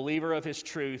Jesus and a believer of His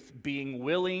truth, being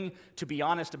willing to be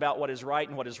honest about what is right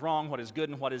and what is wrong, what is good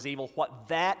and what is evil, what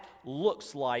that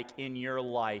looks like in your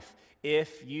life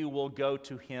if you will go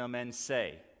to Him and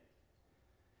say,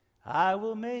 I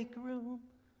will make room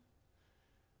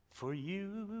for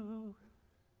you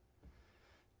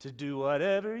to do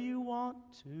whatever you want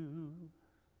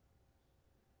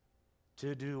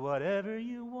to do whatever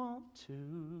you want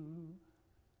to.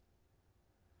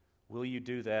 Will you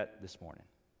do that this morning?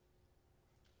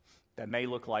 That may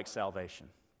look like salvation.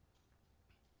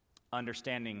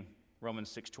 Understanding Romans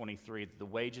 6:23, that the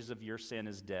wages of your sin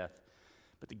is death,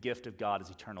 but the gift of God is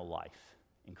eternal life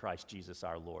in Christ Jesus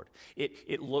our Lord.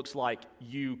 It looks like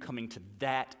you coming to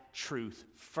that truth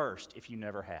first if you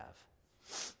never have.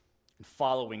 And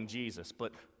following Jesus.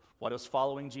 But what does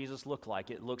following Jesus look like?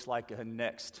 It looks like a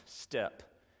next step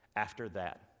after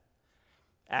that.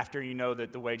 After you know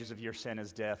that the wages of your sin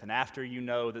is death, and after you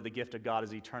know that the gift of God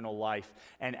is eternal life,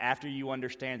 and after you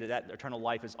understand that that eternal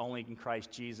life is only in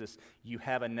Christ Jesus, you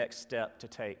have a next step to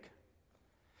take.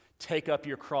 Take up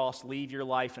your cross, leave your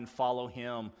life, and follow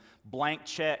Him. Blank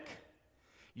check.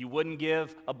 You wouldn't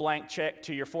give a blank check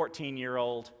to your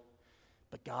 14-year-old,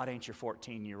 but God ain't your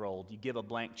 14-year-old. You give a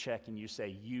blank check and you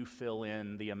say, you fill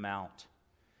in the amount.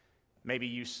 Maybe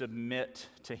you submit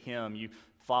to Him. You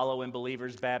follow in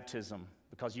believer's baptism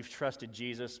because you've trusted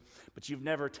Jesus, but you've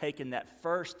never taken that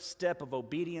first step of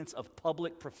obedience of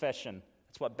public profession.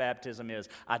 That's what baptism is.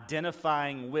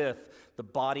 Identifying with the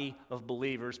body of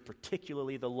believers,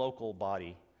 particularly the local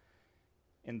body,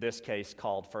 in this case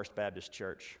called First Baptist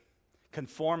Church.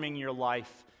 Conforming your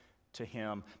life to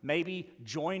Him. Maybe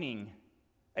joining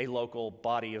a local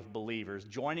body of believers,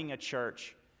 joining a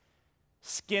church.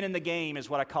 Skin in the game is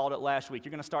what I called it last week.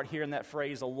 You're going to start hearing that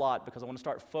phrase a lot because I want to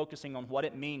start focusing on what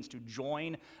it means to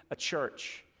join a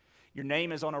church. Your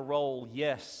name is on a roll,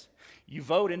 yes. You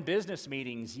vote in business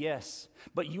meetings, yes.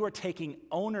 But you are taking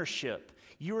ownership.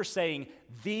 You are saying,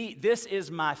 this is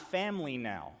my family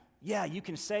now. Yeah, you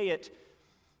can say it,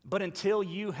 but until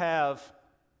you have,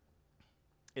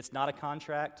 it's not a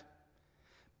contract,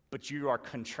 but you are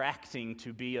contracting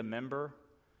to be a member,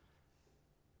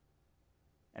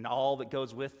 and all that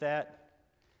goes with that,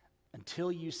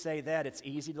 until you say that, it's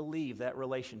easy to leave that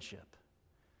relationship.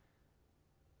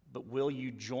 But will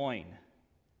you join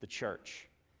the church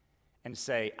and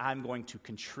say, I'm going to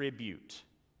contribute?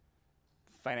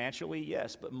 Financially,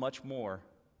 yes, but much more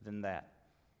than that.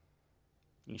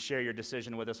 You can share your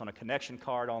decision with us on a connection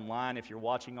card online if you're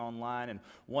watching online. And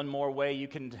one more way you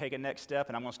can take a next step,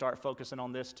 and I'm going to start focusing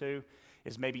on this too,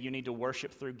 is maybe you need to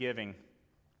worship through giving.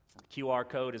 The QR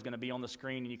code is going to be on the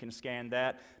screen, and you can scan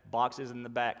that. Boxes in the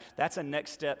back. That's a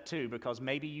next step too, because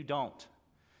maybe you don't.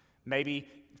 Maybe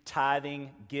tithing,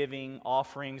 giving,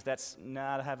 offerings,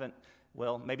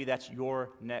 maybe that's your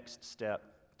next step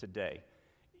today.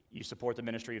 You support the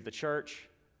ministry of the church,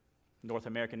 North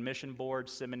American Mission Board,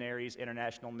 seminaries,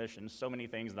 international missions, so many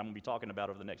things that I'm going to be talking about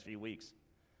over the next few weeks.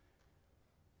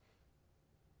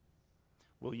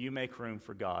 Will you make room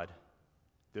for God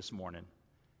this morning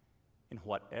in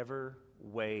whatever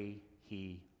way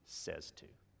He says to?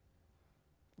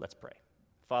 Let's pray.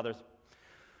 Father,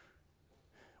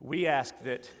 we ask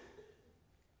that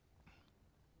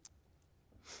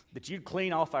you'd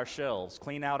clean off our shelves,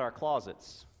 clean out our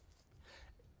closets.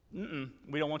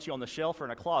 We don't want you on the shelf or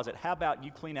in a closet. How about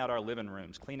you clean out our living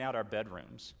rooms, clean out our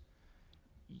bedrooms?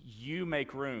 You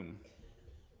make room.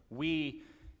 We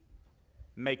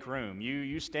make room.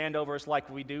 You stand over us like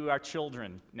we do our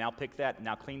children. Now pick that,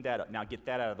 now clean that up, now get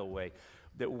that out of the way.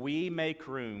 That we make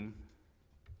room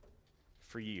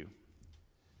for you.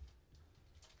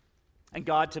 And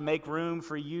God, to make room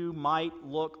for you might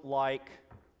look like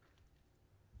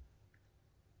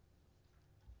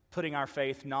putting our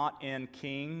faith not in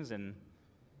kings and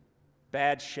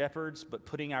bad shepherds, but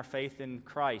putting our faith in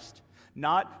Christ.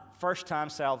 Not first-time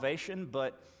salvation,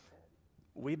 but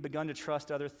we've begun to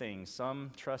trust other things.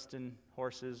 Some trust in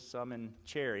horses, some in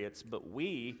chariots, but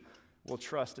we will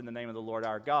trust in the name of the Lord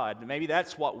our God. Maybe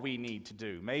that's what we need to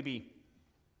do. Maybe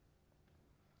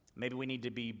we need to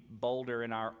be bolder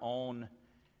in our own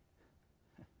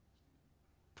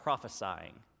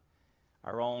prophesying,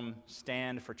 our own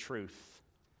stand for truth.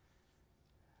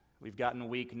 We've gotten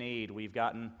weak-kneed. We've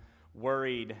gotten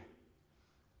worried.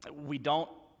 We don't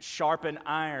sharpen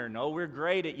iron. Oh, we're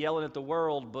great at yelling at the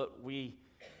world, but we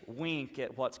wink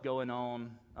at what's going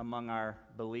on among our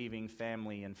believing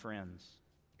family and friends.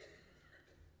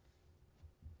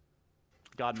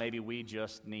 God, maybe we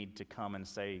just need to come and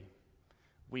say,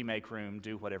 we make room,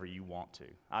 do whatever you want to.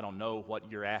 I don't know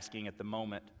what you're asking at the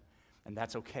moment, and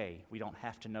that's okay. We don't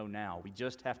have to know now. We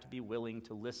just have to be willing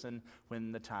to listen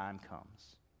when the time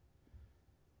comes.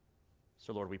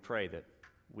 So, Lord, we pray that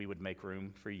we would make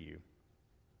room for you,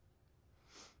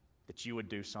 that you would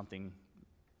do something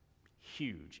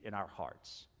huge in our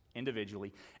hearts,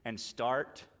 individually, and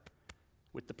start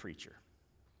with the preacher.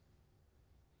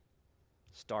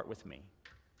 Start with me.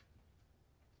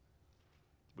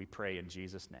 We pray in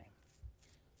Jesus' name.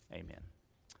 Amen.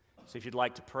 So if you'd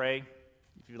like to pray,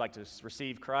 if you'd like to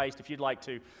receive Christ, if you'd like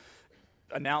to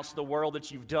announce to the world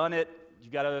that you've done it,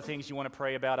 you've got other things you want to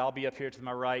pray about, I'll be up here to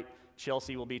my right.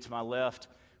 Chelsea will be to my left.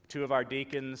 Two of our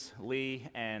deacons, Lee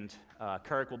and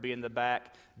Kirk, will be in the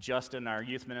back. Justin, our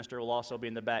youth minister, will also be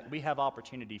in the back. We have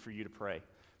opportunity for you to pray.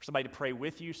 For somebody to pray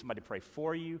with you, somebody to pray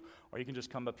for you, or you can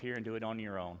just come up here and do it on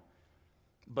your own.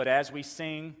 But as we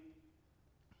sing,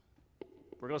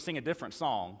 we're going to sing a different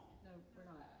song. No, we're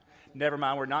not. Never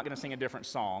mind, we're not going to sing a different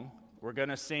song. We're going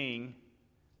to sing,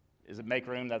 is it Make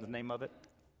Room? That's the name of it?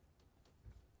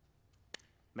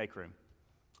 Make Room.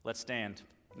 Let's stand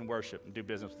and worship and do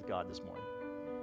business with God this morning.